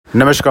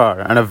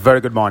Namaskar and a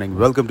very good morning.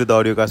 Welcome to the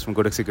audiocast from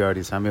Kotak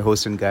Securities. I'm your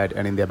host and guide,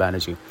 Anindya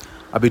Bannerjee.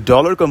 Abhi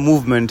dollar ka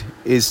movement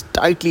is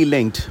tightly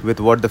linked with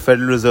what the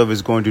Federal Reserve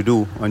is going to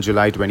do on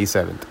July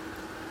 27th.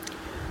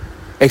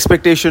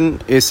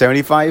 Expectation is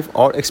 75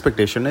 or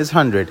expectation is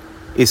 100.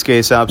 Iske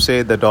hisab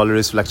se the dollar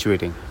is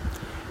fluctuating.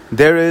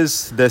 There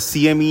is the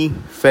CME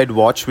Fed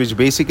Watch, which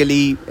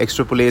basically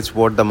extrapolates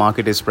what the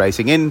market is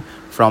pricing in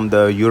from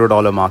the euro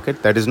dollar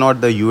market. That is not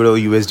the euro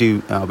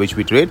USD which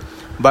we trade,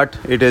 but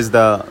it is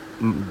the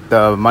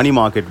money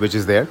market which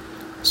is there.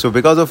 So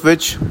because of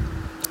which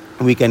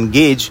we can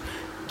gauge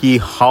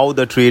how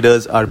the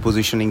traders are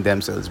positioning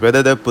themselves,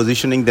 whether they're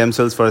positioning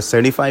themselves for a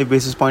 75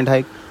 basis point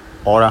hike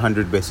or a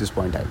 100 basis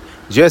point hike.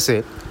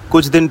 जैसे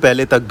कुछ दिन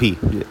पहले तक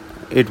भी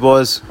it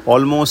was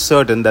almost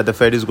certain that the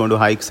Fed is going to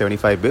hike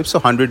 75 bips, so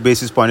 100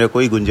 basis point का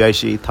कोई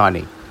गुंजाइश ही था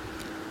नहीं.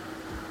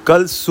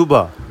 कल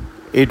सुबह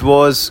it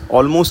was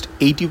almost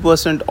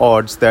 80%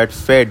 odds that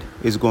Fed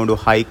is going to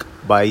hike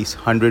by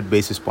 100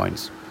 basis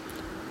points.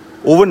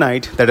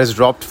 Overnight, that has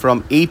dropped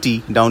from 80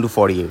 down to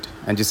 48.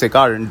 And जिसके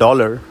कारण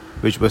dollar,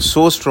 which was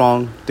so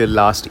strong till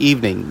last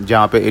evening,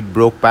 जहाँ पे it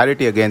broke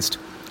parity against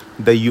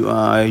the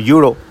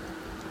euro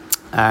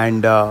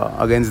and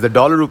against the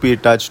dollar rupee,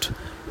 it touched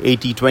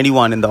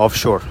 80.21 in the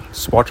offshore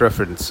spot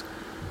reference.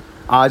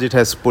 आज it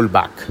has pulled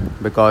back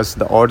because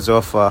the odds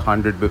of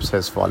 100 bips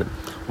has fallen.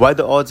 Why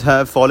the odds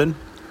have fallen?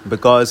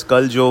 Because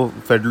कल जो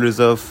Federal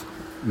Reserve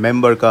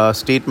member का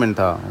statement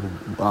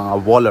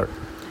था, Waller,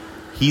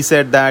 he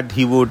said that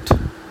he would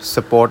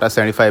support a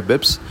 75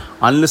 bips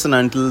unless and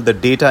until the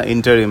data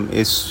interim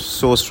is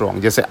so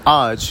strong. जैसे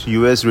आज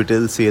US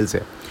retail sales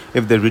है.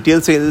 If the retail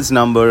sales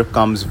number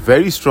comes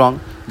very strong,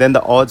 then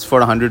the odds for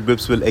 100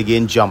 bips will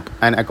again jump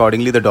and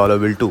accordingly the dollar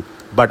will too.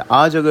 But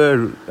आज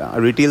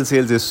अगर retail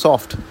sales is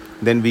soft,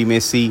 then we may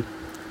see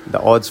the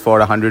odds for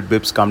 100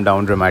 bips come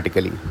down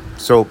dramatically.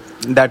 So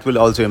that will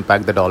also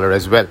impact the dollar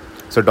as well.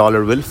 So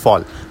dollar will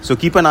fall. So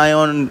keep an eye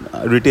on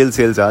retail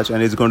sales Aaj,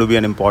 and it's going to be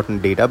an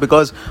important data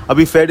because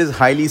abhi Fed is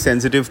highly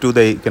sensitive to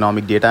the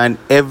economic data and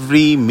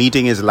every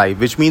meeting is live,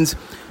 which means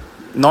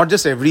not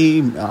just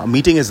every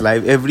meeting is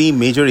live, every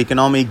major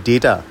economic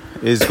data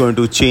is going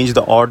to change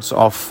the odds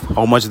of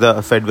how much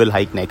the Fed will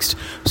hike next.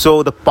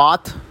 So the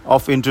path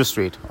of interest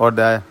rate or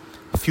the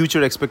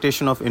future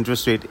expectation of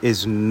interest rate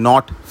is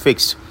not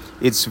fixed.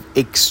 It's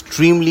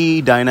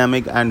extremely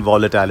dynamic and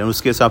volatile. And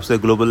uske hisab se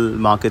global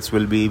markets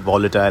will be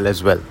volatile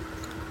as well.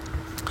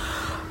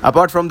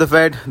 Apart from the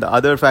Fed, the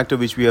other factor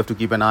which we have to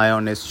keep an eye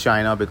on is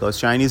China, because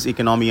Chinese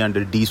economy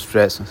under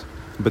de-stress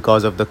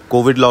because of the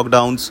COVID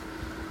lockdowns.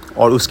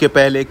 और उसके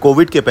पहले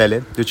Covid के पहले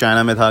जो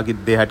China में था कि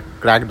they had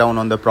cracked down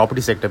on the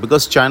property sector,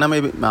 because China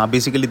में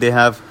basically they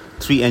have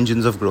three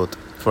engines of growth.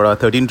 For a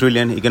 13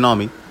 trillion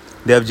economy,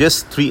 they have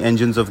just three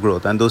engines of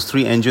growth, and those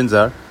three engines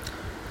are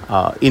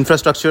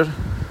infrastructure,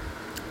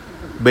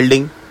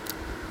 building,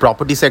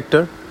 property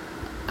sector,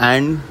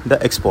 and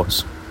the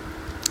exports.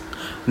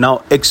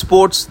 Now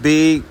exports,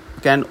 they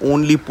can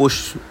only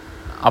push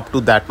up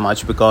to that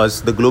much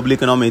because the global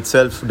economy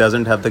itself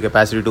doesn't have the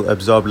capacity to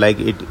absorb like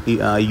it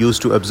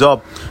used to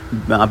absorb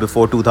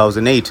before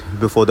 2008,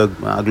 before the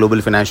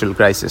global financial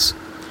crisis.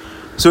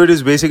 So it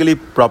is basically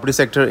property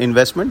sector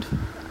investment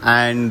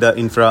and the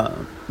infra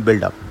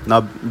build up.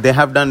 Now they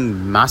have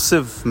done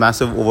massive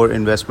over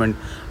investment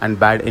and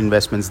bad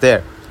investments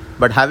there.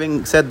 But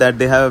having said that,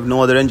 they have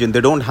no other engine.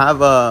 They don't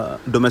have a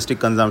domestic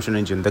consumption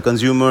engine. The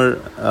consumer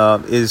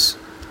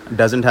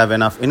doesn't have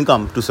enough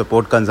income to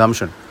support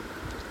consumption.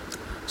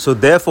 So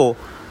therefore,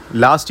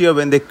 last year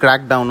when they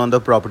cracked down on the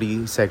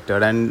property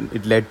sector and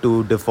it led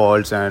to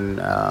defaults and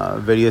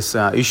various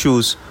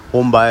issues,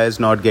 home buyers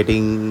not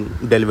getting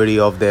delivery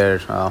of their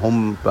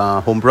home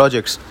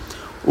projects,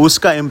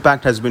 uska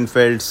impact has been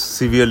felt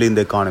severely in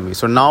the economy.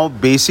 So now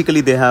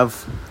basically they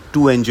have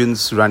two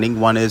engines running.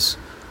 One is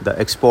the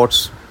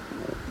exports,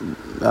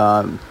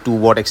 to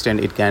what extent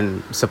it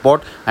can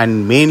support,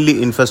 and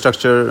mainly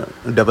infrastructure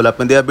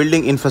development. They are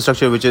building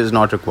infrastructure which is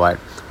not required,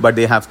 but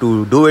they have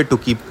to do it to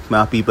keep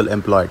people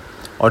employed,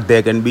 or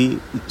there can be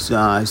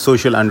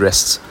social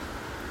unrests.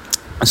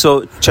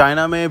 So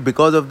China में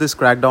because of this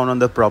crackdown on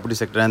the property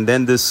sector and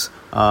then this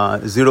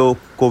zero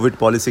COVID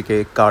policy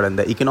के कारण,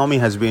 the economy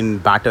has been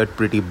battered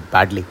pretty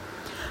badly.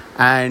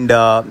 And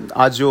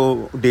आज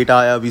जो data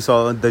आया, we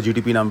saw the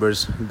GDP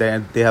numbers,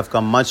 they have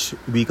come much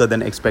weaker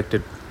than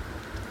expected.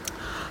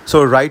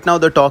 So right now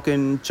the talk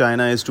in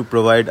China is to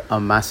provide a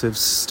massive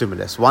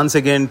stimulus once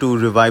again to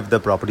revive the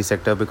property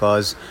sector,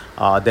 because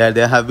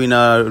there have been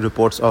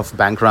reports of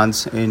bank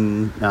runs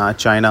in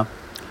China,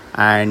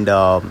 and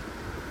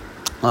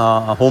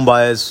home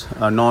buyers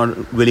are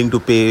not willing to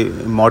pay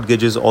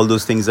mortgages. All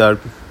those things are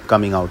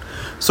coming out.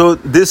 So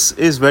this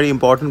is very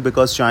important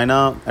because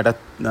China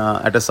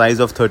at a size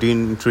of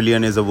 13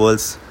 trillion is the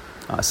world's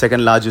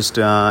second largest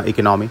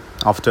economy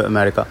after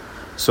America.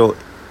 So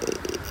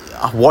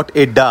what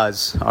it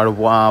does, or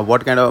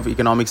what kind of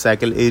economic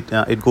cycle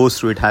it goes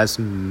through, it has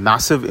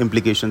massive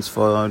implications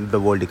for the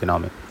world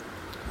economy.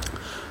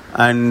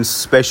 and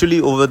especially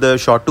over the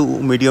short to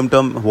medium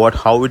term,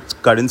 how its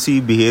currency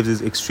behaves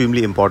is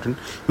extremely important.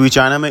 क्योंकि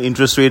China में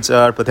interest rates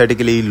are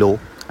pathetically low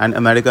and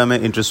America में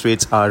interest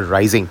rates are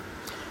rising.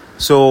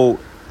 So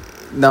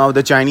now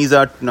the Chinese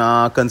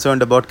are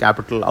concerned about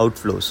capital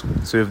outflows.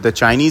 So if the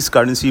Chinese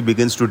currency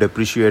begins to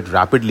depreciate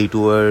rapidly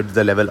towards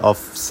the level of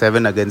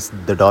 7 against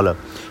the dollar,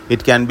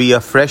 it can be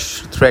a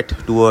fresh threat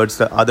towards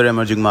the other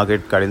emerging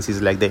market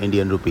currencies like the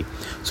Indian rupee.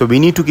 So we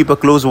need to keep a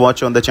close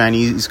watch on the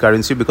Chinese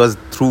currency, because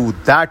through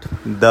that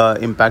the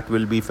impact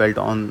will be felt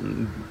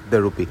on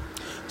the rupee.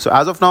 So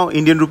as of now,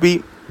 Indian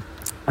rupee,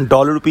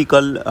 dollar rupee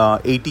कल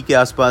 80 के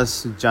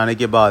आसपास जाने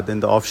के बाद in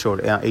the of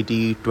शोर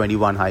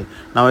 80.21 high,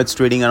 now it's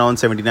trading around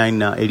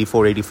 79,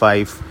 84,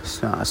 85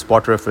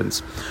 spot reference,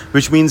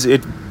 which means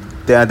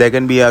there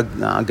can be a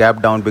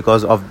gap down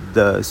because of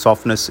the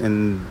softness in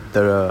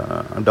the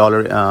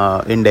dollar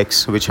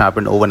index which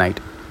happened overnight.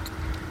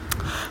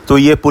 तो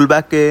ये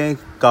pullback के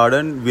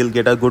कारण we'll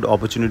get a good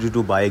opportunity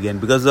to buy again,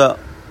 because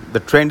the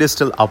trend is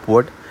still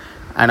upward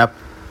and a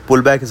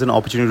pullback is an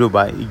opportunity to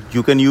buy.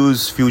 You can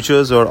use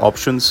futures or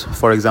options.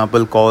 For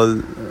example, call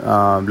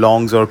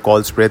longs or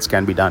call spreads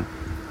can be done.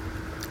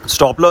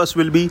 Stop loss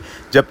will be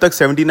जब तक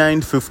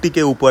 79.50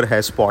 के ऊपर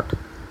है spot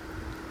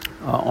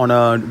on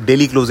a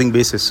daily closing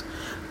basis,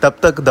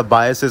 तब तक the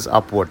bias is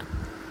upward.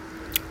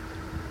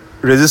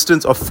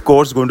 Resistance of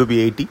course going to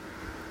be 80,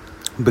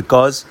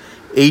 because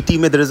 80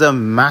 में there is a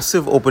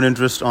massive open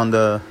interest on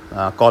the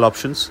call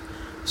options.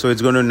 So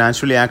it's going to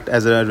naturally act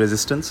as a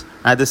resistance.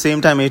 At the same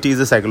time, 80 is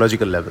a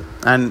psychological level,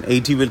 and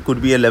 80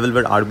 could be a level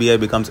where RBI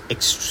becomes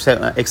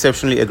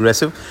exceptionally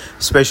aggressive,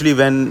 especially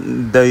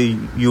when the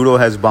euro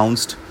has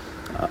bounced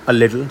a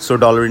little, so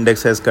dollar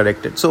index has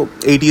corrected. So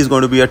 80 is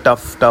going to be a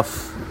tough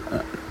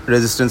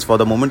resistance for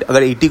the moment.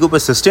 अगर 80 को पर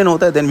sustain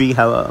होता है, then we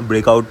have a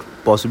breakout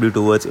possibly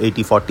towards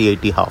 80, 40,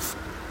 80 half.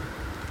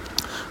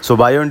 So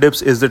buy on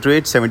dips is the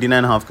trade.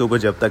 79 half के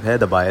ऊपर जब तक है,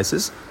 the bias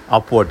is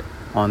upward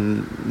on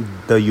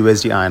the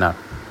USDINR.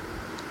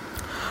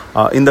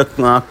 In the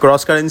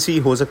cross currency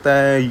हो सकता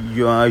है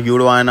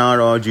यूरो INR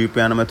और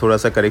GBP में थोड़ा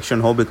सा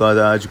करेक्शन हो, because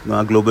आज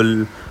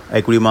global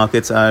equity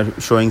markets are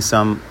showing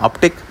some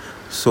uptick,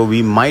 so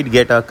we might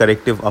get a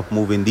corrective up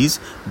move in these,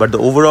 but the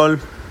overall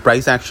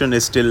price action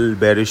is still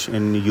bearish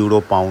in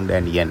euro, pound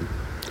and yen.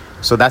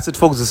 So that's it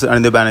folks, this is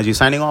Anindya Bannerjee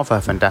signing off. Have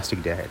a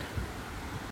fantastic day ahead.